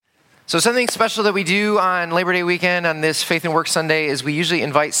So something special that we do on Labor Day weekend on this Faith and Work Sunday is we usually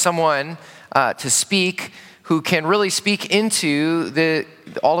invite someone to speak who can really speak into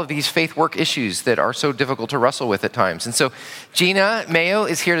all of these faith work issues that are so difficult to wrestle with at times. And so Gina Mayo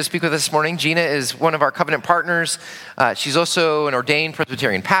is here to speak with us this morning. Gina is one of our covenant partners. She's also an ordained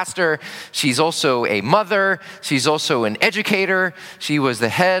Presbyterian pastor. She's also a mother. She's also an educator. She was the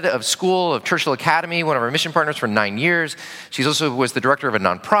head of school of Churchill Academy, one of our mission partners for 9 years. She also was the director of a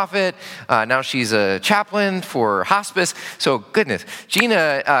nonprofit. Now she's a chaplain for hospice. So goodness,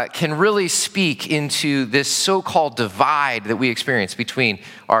 Gina can really speak into this so-called divide that we experience between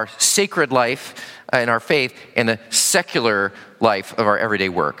our sacred life and our faith and the secular life of our everyday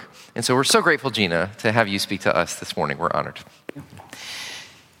work. And so we're so grateful, Gina, to have you speak to us this morning. We're honored.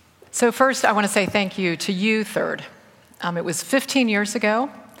 So first, I want to say thank you to you, Third. It was 15 years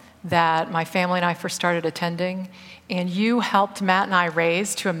ago that my family and I first started attending, and you helped Matt and I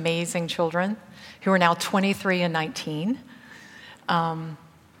raise two amazing children who are now 23 and 19.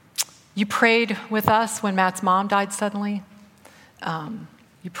 You prayed with us when Matt's mom died suddenly.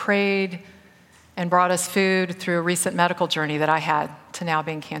 You prayed and brought us food through a recent medical journey that I had to now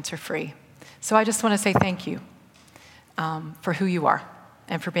being cancer-free. So I just want to say thank you for who you are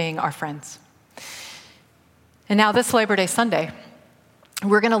and for being our friends. And now this Labor Day Sunday,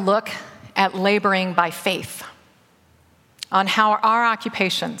 we're going to look at laboring by faith, on how our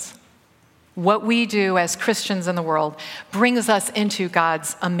occupations, what we do as Christians in the world, brings us into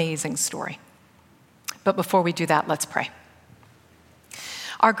God's amazing story. But before we do that, let's pray.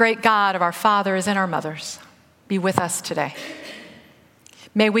 Our great God of our fathers and our mothers, be with us today.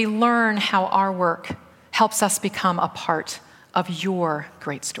 May we learn how our work helps us become a part of your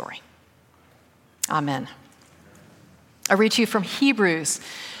great story. Amen. I read to you from Hebrews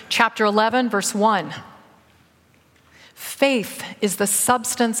chapter 11, verse 1. Faith is the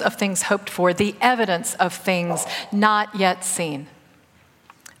substance of things hoped for, the evidence of things not yet seen.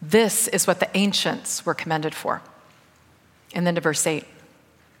 This is what the ancients were commended for. And then to verse 8.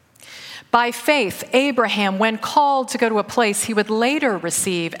 By faith, Abraham, when called to go to a place he would later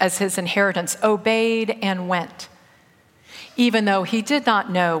receive as his inheritance, obeyed and went, even though he did not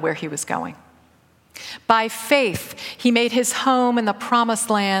know where he was going. By faith, he made his home in the promised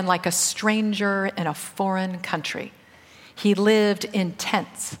land like a stranger in a foreign country. He lived in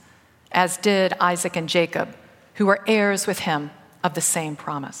tents, as did Isaac and Jacob, who were heirs with him of the same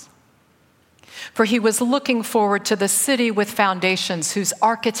promise. For he was looking forward to the city with foundations, whose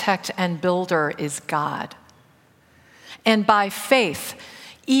architect and builder is God. And by faith,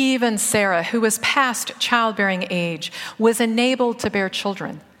 even Sarah, who was past childbearing age, was enabled to bear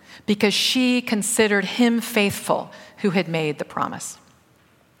children because she considered him faithful who had made the promise.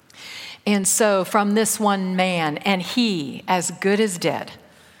 And so from this one man, and he as good as dead,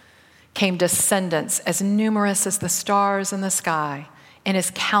 came descendants as numerous as the stars in the sky and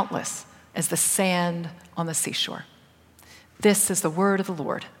as countless as the sand on the seashore. This is the word of the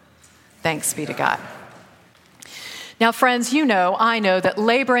Lord. Thanks be to God. Now, friends, I know that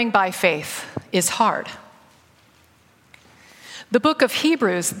laboring by faith is hard. The book of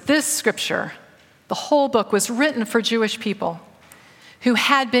Hebrews, this scripture, the whole book was written for Jewish people who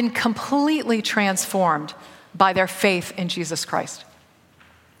had been completely transformed by their faith in Jesus Christ.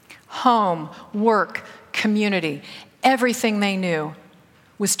 Home, work, community, everything they knew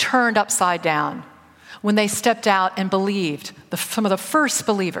was turned upside down when they stepped out and believed, some of the first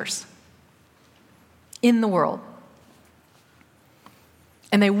believers in the world.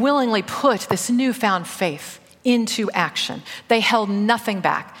 And they willingly put this newfound faith into action. They held nothing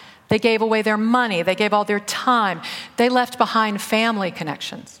back. They gave away their money. They gave all their time. They left behind family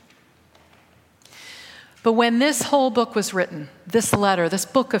connections. But when this whole book was written, this letter, this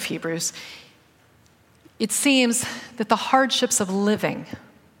book of Hebrews, it seems that the hardships of living,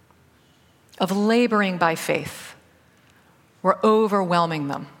 of laboring by faith, were overwhelming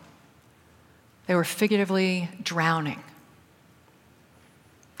them. They were figuratively drowning.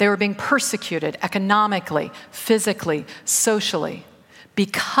 They were being persecuted economically, physically, socially,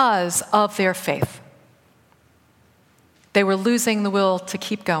 because of their faith. They were losing the will to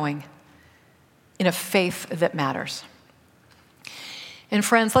keep going in a faith that matters. And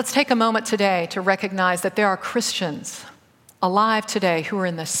friends, let's take a moment today to recognize that there are Christians alive today who are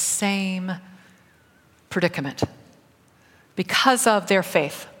in the same predicament because of their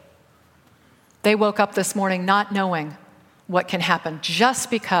faith. They woke up this morning not knowing what can happen just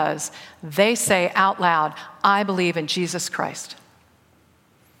because they say out loud, I believe in Jesus Christ.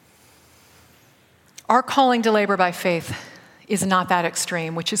 Our calling to labor by faith is not that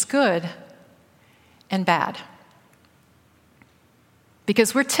extreme, which is good and bad.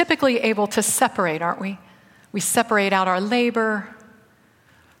 Because we're typically able to separate, aren't we? We separate out our labor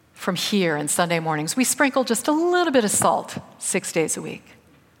from here and Sunday mornings. We sprinkle just a little bit of salt 6 days a week,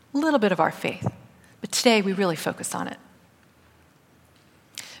 a little bit of our faith. But today we really focus on it.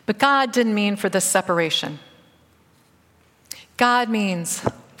 But God didn't mean for this separation. God means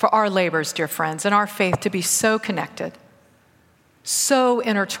for our labors, dear friends, and our faith to be so connected, so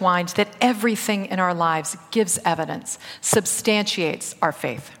intertwined that everything in our lives gives evidence, substantiates our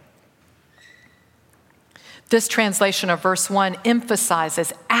faith. This translation of verse 1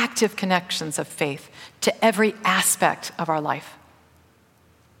 emphasizes active connections of faith to every aspect of our life.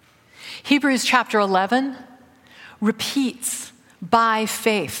 Hebrews chapter 11 repeats by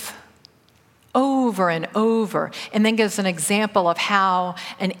faith over and over, and then gives an example of how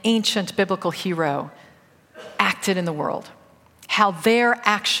an ancient biblical hero acted in the world, how their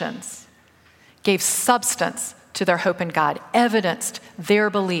actions gave substance to their hope in God, evidenced their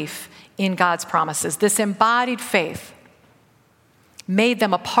belief in God's promises. This embodied faith made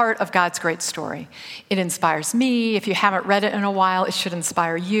them a part of God's great story. It inspires me. If you haven't read it in a while, it should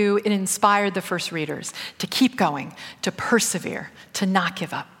inspire you. It inspired the first readers to keep going, to persevere, to not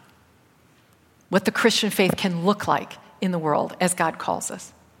give up. What the Christian faith can look like in the world as God calls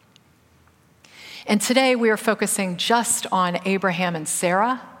us. And today we are focusing just on Abraham and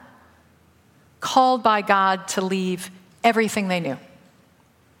Sarah, called by God to leave everything they knew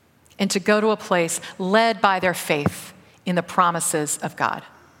and to go to a place led by their faith in the promises of God.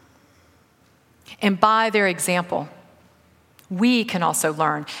 And by their example, we can also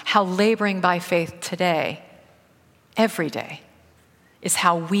learn how laboring by faith today, every day, is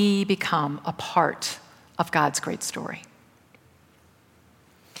how we become a part of God's great story.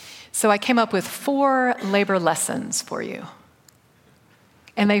 So I came up with 4 labor lessons for you.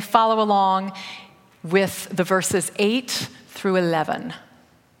 And they follow along with the verses 8 through 11.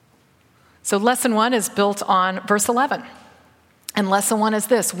 So lesson 1 is built on verse 11. And lesson 1 is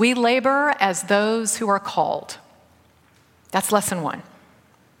this: we labor as those who are called. That's lesson 1.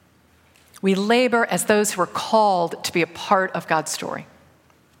 We labor as those who are called to be a part of God's story.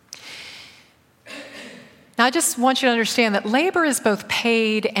 Now, I just want you to understand that labor is both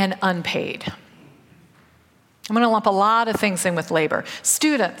paid and unpaid. I'm going to lump a lot of things in with labor.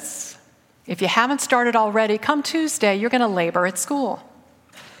 Students, if you haven't started already, come Tuesday, you're going to labor at school.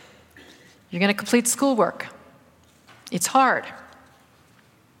 You're going to complete schoolwork. It's hard.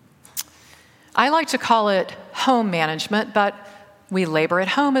 I like to call it home management, but we labor at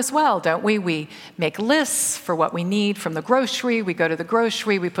home as well, don't we? We make lists for what we need from the grocery. We go to the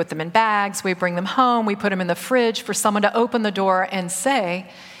grocery. We put them in bags. We bring them home. We put them in the fridge for someone to open the door and say,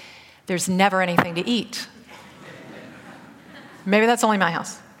 there's never anything to eat. Maybe that's only my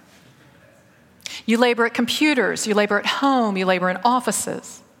house. You labor at computers. You labor at home. You labor in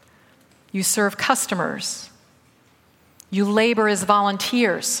offices. You serve customers. You labor as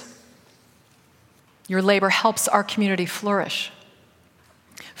volunteers. Your labor helps our community flourish.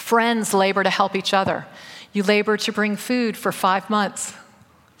 Friends labor to help each other. You labor to bring food for 5 months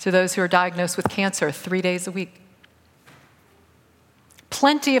to those who are diagnosed with cancer 3 days a week.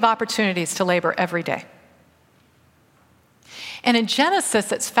 Plenty of opportunities to labor every day. And in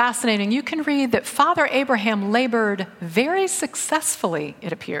Genesis, it's fascinating. You can read that Father Abraham labored very successfully,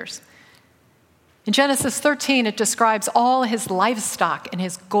 it appears. In Genesis 13, it describes all his livestock and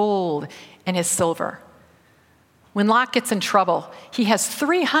his gold and his silver. When Lot gets in trouble, he has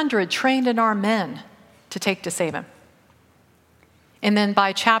 300 trained and armed men to take to save him. And then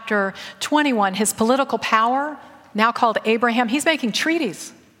by chapter 21, his political power, now called Abraham, he's making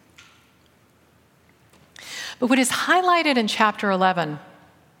treaties. But what is highlighted in chapter 11,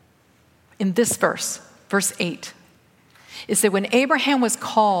 in this verse, verse 8, is that when Abraham was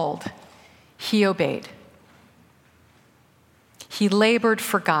called, he obeyed. He labored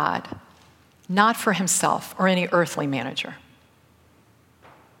for God, not for himself or any earthly manager.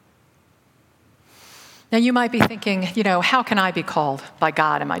 Now you might be thinking, how can I be called by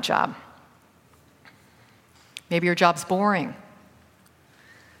God in my job? Maybe your job's boring.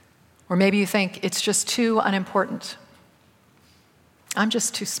 Or maybe you think it's just too unimportant. I'm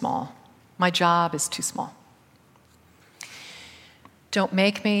just too small. My job is too small. Don't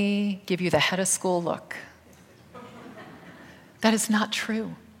make me give you the head of school look. That is not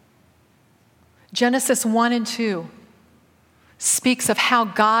true. Genesis 1 and 2 speaks of how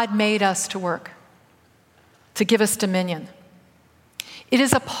God made us to work, to give us dominion. It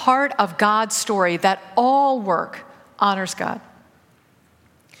is a part of God's story that all work honors God.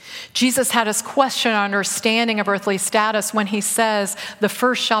 Jesus had us question our understanding of earthly status when he says, the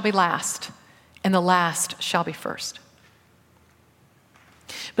first shall be last, and the last shall be first.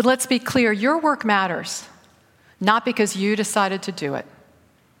 But let's be clear, your work matters, not because you decided to do it,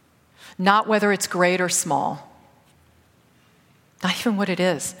 not whether it's great or small, not even what it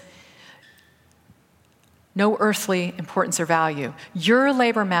is. No earthly importance or value. Your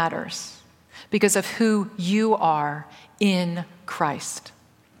labor matters because of who you are in Christ.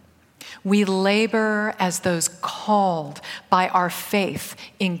 We labor as those called by our faith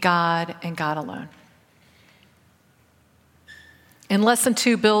in God and God alone. And Lesson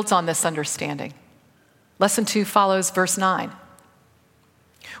 2 builds on this understanding. Lesson 2 follows verse 9.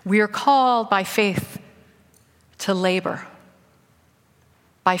 We are called by faith to labor,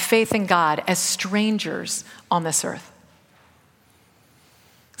 by faith in God as strangers on this earth.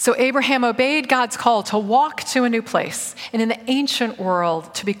 So Abraham obeyed God's call to walk to a new place. And in the ancient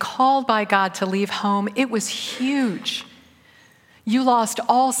world, to be called by God to leave home, it was huge. You lost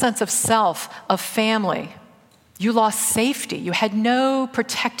all sense of self, of family. You lost safety. You had no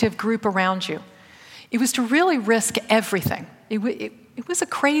protective group around you. It was to really risk everything. It was a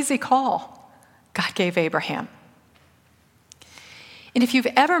crazy call God gave Abraham. And if you've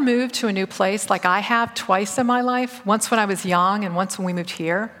ever moved to a new place, like I have twice in my life, once when I was young and once when we moved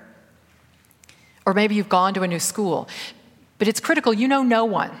here, or maybe you've gone to a new school, but it's critical, you know no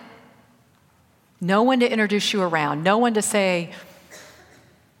one. No one to introduce you around, no one to say,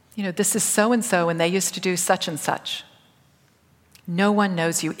 this is so-and-so and they used to do such and such. No one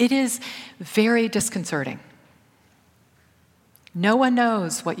knows you. It is very disconcerting. No one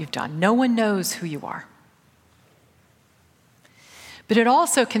knows what you've done. No one knows who you are. But it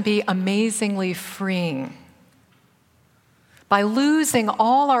also can be amazingly freeing. By losing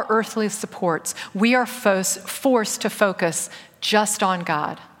all our earthly supports, we are forced to focus just on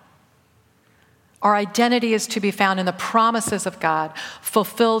God. Our identity is to be found in the promises of God,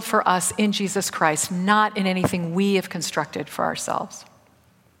 fulfilled for us in Jesus Christ, not in anything we have constructed for ourselves.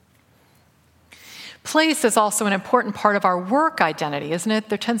 Place is also an important part of our work identity, isn't it?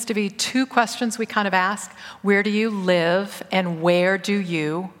 There tends to be two questions we kind of ask. Where do you live and where do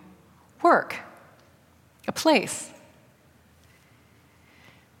you work? A place.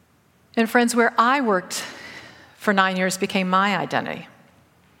 And friends, where I worked for 9 years became my identity.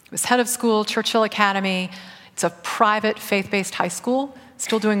 I was head of school, Churchill Academy. It's a private faith-based high school,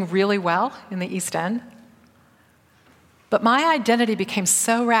 still doing really well in the East End. But my identity became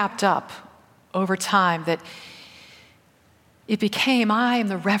so wrapped up over time that it became, I am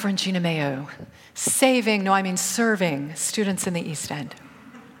the Reverend Gina Mayo, serving students in the East End.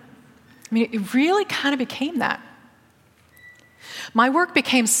 It really kind of became that. My work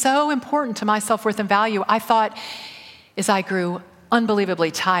became so important to my self-worth and value, I thought, as I grew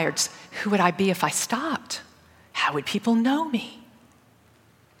unbelievably tired, who would I be if I stopped? How would people know me?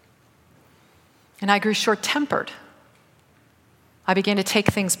 And I grew short-tempered. I began to take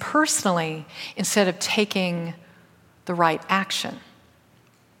things personally instead of taking the right action.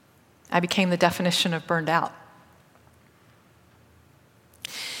 I became the definition of burned out.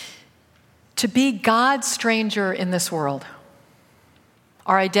 To be God's stranger in this world,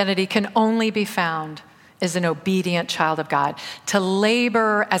 our identity can only be found as an obedient child of God. To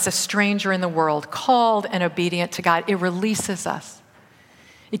labor as a stranger in the world, called and obedient to God, it releases us.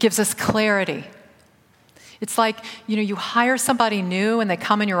 It gives us clarity. It's like, you hire somebody new and they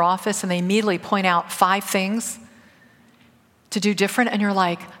come in your office and they immediately point out 5 things to do different, and you're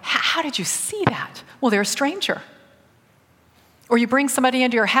like, how did you see that? Well, they're a stranger. Or you bring somebody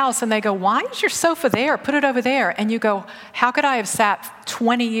into your house and they go, why is your sofa there? Put it over there. And you go, how could I have sat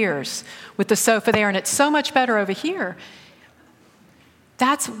 20 years with the sofa there and it's so much better over here?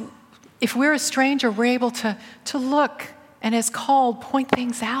 If we're a stranger, we're able to look and as called, point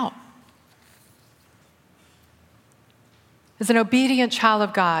things out. As an obedient child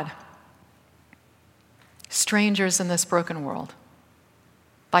of God, strangers in this broken world,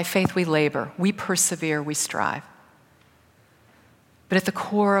 by faith we labor, we persevere, we strive. But at the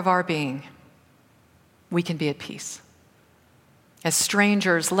core of our being, we can be at peace. As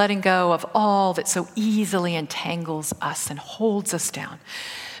strangers, letting go of all that so easily entangles us and holds us down.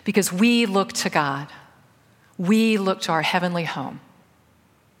 Because we look to God. We look to our heavenly home,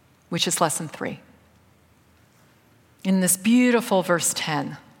 which is lesson 3. In this beautiful verse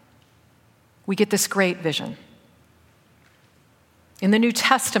 10, we get this great vision. In the New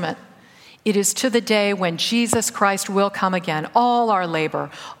Testament, it is to the day when Jesus Christ will come again. All our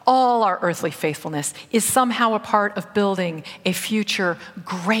labor, all our earthly faithfulness is somehow a part of building a future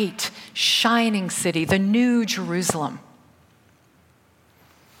great, shining city, the New Jerusalem.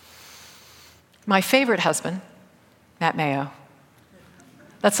 My favorite husband, Matt Mayo,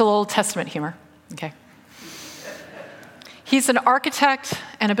 that's a little Old Testament humor, okay? He's an architect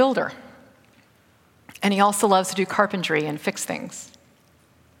and a builder. And he also loves to do carpentry and fix things.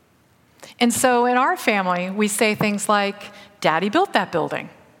 And so in our family, we say things like, Daddy built that building,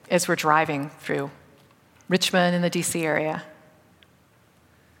 as we're driving through Richmond in the DC area.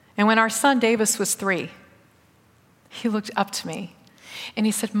 And when our son Davis was 3, he looked up to me and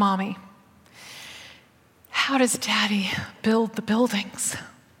he said, Mommy, how does Daddy build the buildings?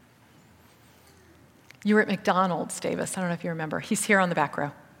 You were at McDonald's, Davis. I don't know if you remember. He's here on the back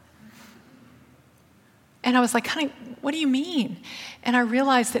row. And I was like, honey, what do you mean? And I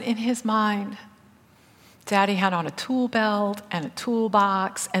realized that in his mind, Daddy had on a tool belt and a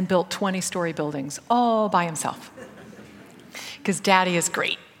toolbox and built 20-story buildings all by himself. Because Daddy is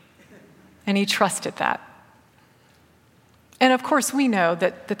great. And he trusted that. And of course, we know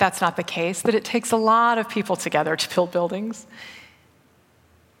that that's not the case, that it takes a lot of people together to build buildings.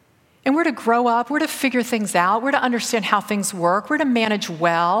 And we're to grow up, we're to figure things out, we're to understand how things work, we're to manage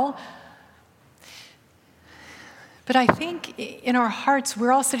well. But I think in our hearts,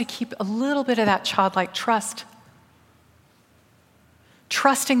 we're also to keep a little bit of that childlike trust.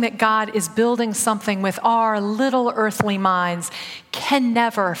 Trusting that God is building something with our little earthly minds can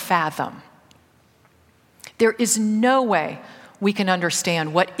never fathom. There is no way we can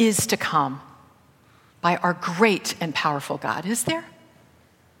understand what is to come by our great and powerful God, is there?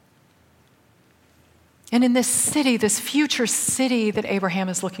 And in this city, this future city that Abraham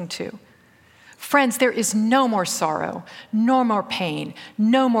is looking to, friends, there is no more sorrow, no more pain,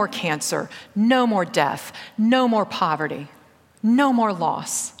 no more cancer, no more death, no more poverty, no more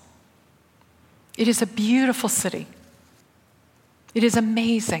loss. It is a beautiful city. It is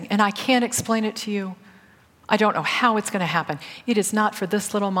amazing, and I can't explain it to you. I don't know how it's going to happen. It is not for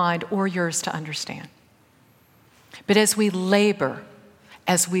this little mind or yours to understand. But as we labor,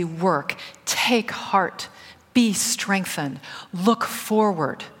 as we work, take heart, be strengthened, look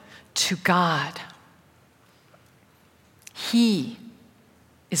forward to God. He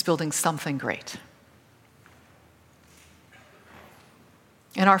is building something great.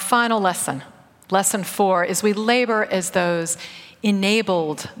 And our final lesson, lesson 4, is we labor as those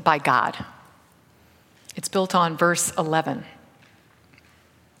enabled by God. It's built on verse 11.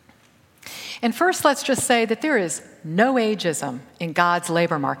 And first, let's just say that there is no ageism in God's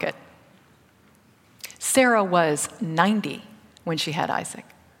labor market. Sarah was 90 when she had Isaac.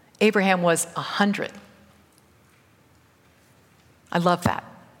 Abraham was 100. I love that.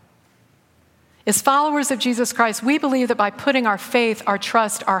 As followers of Jesus Christ, we believe that by putting our faith, our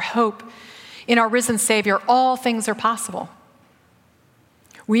trust, our hope in our risen Savior, all things are possible.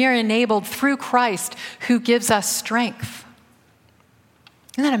 We are enabled through Christ who gives us strength.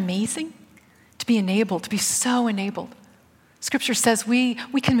 Isn't that amazing? To be enabled, to be so enabled. Scripture says we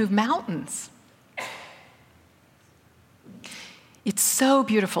can move mountains. It's so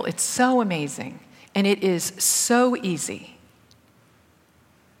beautiful, it's so amazing, and it is so easy.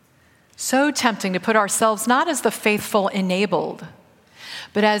 So tempting to put ourselves not as the faithful enabled,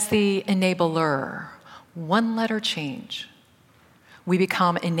 but as the enabler. One letter change. We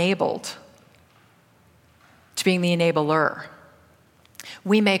become enabled to being the enabler.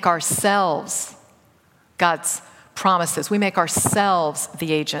 We make ourselves God's promises. We make ourselves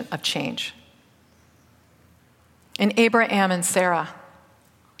the agent of change. And Abraham and Sarah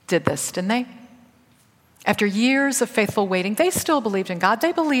did this, didn't they? After years of faithful waiting, they still believed in God.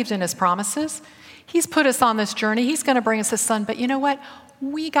 They believed in his promises. He's put us on this journey. He's going to bring us his son. But you know what?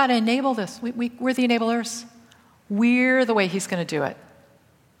 We got to enable this. We're the enablers. We're the way he's going to do it.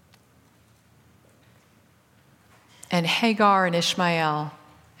 And Hagar and Ishmael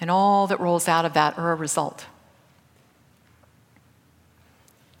and all that rolls out of that are a result.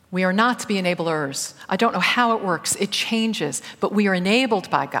 We are not to be enablers. I don't know how it works. It changes, but we are enabled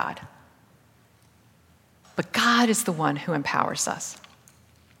by God. But God is the one who empowers us.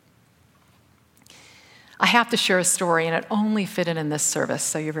 I have to share a story, and it only fitted in this service,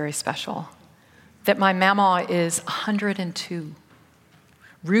 so you're very special, that my mama is 102.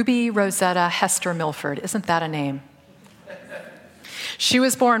 Ruby Rosetta Hester Milford. Isn't that a name? She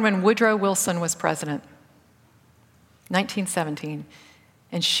was born when Woodrow Wilson was president, 1917.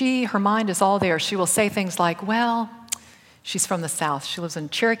 And her mind is all there. She will say things like, well, she's from the South. She lives in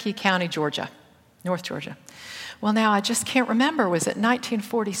Cherokee County, Georgia, North Georgia. Well, now, I just can't remember. Was it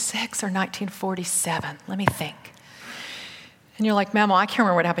 1946 or 1947? Let me think. And you're like, Mama, I can't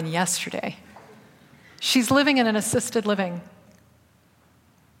remember what happened yesterday. She's living in an assisted living.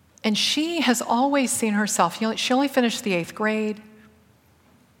 And she has always seen herself, she only finished the 8th grade.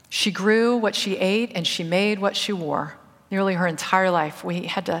 She grew what she ate, and she made what she wore. nearly her entire life. We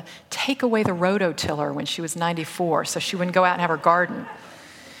had to take away the rototiller when she was 94 so she wouldn't go out and have her garden.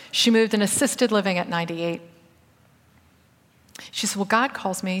 She moved in assisted living at 98. She said, well, God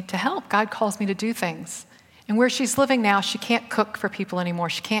calls me to help. God calls me to do things. And where she's living now, she can't cook for people anymore.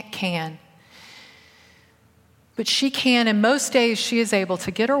 She can't can. But she can, and most days she is able to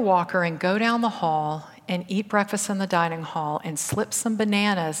get her walker and go down the hall and eat breakfast in the dining hall and slip some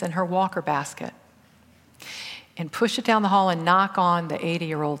bananas in her walker basket and push it down the hall and knock on the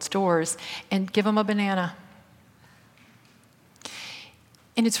 80-year-old's doors and give them a banana.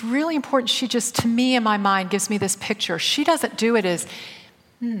 And it's really important. She just, to me in my mind, gives me this picture. She doesn't do it as,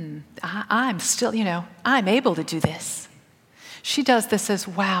 I'm still, I'm able to do this. She does this as,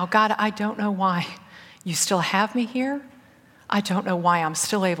 wow, God, I don't know why you still have me here. I don't know why I'm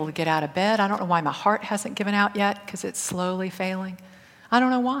still able to get out of bed. I don't know why my heart hasn't given out yet because it's slowly failing. I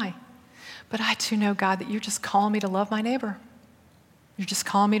don't know why. But I too know, God, that you're just calling me to love my neighbor. You're just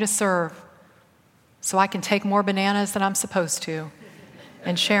calling me to serve so I can take more bananas than I'm supposed to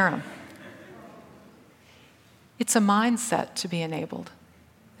and share them. It's a mindset to be enabled.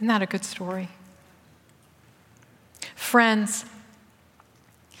 Isn't that a good story? Friends,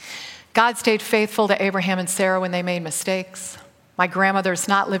 God stayed faithful to Abraham and Sarah when they made mistakes. My grandmother's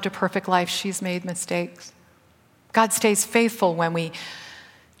not lived a perfect life. She's made mistakes. God stays faithful when we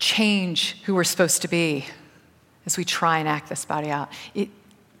change who we're supposed to be as we try and act this body out.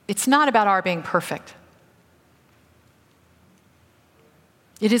 It's not about our being perfect.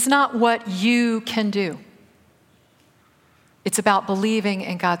 It is not what you can do. It's about believing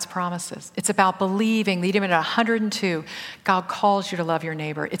in God's promises. It's about believing that even at 102, God calls you to love your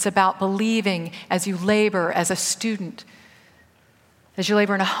neighbor. It's about believing as you labor as a student, as you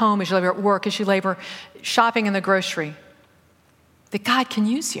labor in a home, as you labor at work, as you labor shopping in the grocery, that God can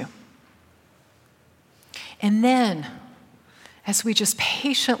use you. And then, as we just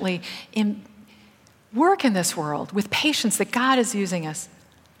patiently work in this world with patience that God is using us,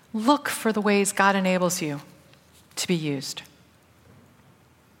 look for the ways God enables you to be used.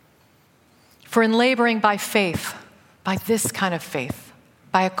 For in laboring by faith, by this kind of faith,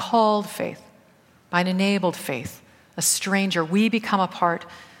 by a called faith, by an enabled faith, a stranger, we become a part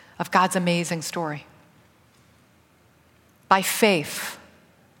of God's amazing story. By faith,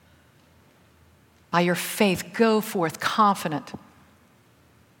 by your faith, go forth confident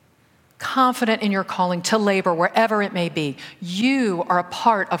in your calling to labor wherever it may be. You are a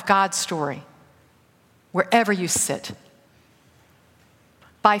part of God's story, wherever you sit.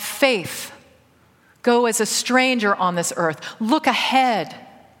 By faith, go as a stranger on this earth. Look ahead,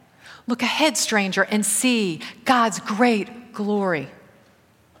 stranger, and see God's great glory,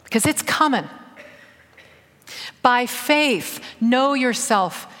 because it's coming. By faith, know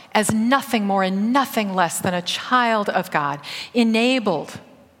yourself as nothing more and nothing less than a child of God, enabled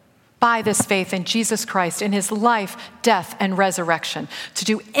by this faith in Jesus Christ, in his life, death, and resurrection, to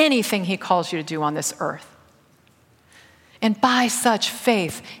do anything he calls you to do on this earth. And by such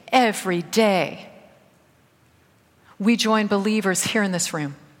faith, every day, we join believers here in this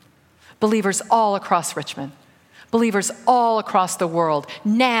room, believers all across Richmond, believers all across the world,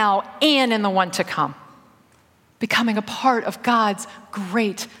 now and in the one to come, becoming a part of God's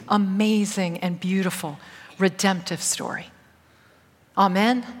great, amazing, and beautiful redemptive story.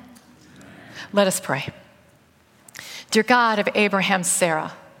 Amen? Let us pray. Dear God of Abraham,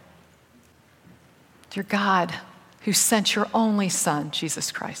 Sarah, dear God who sent your only Son,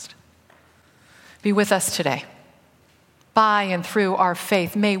 Jesus Christ, be with us today. By and through our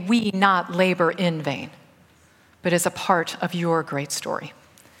faith, may we not labor in vain, but as a part of your great story.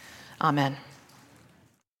 Amen.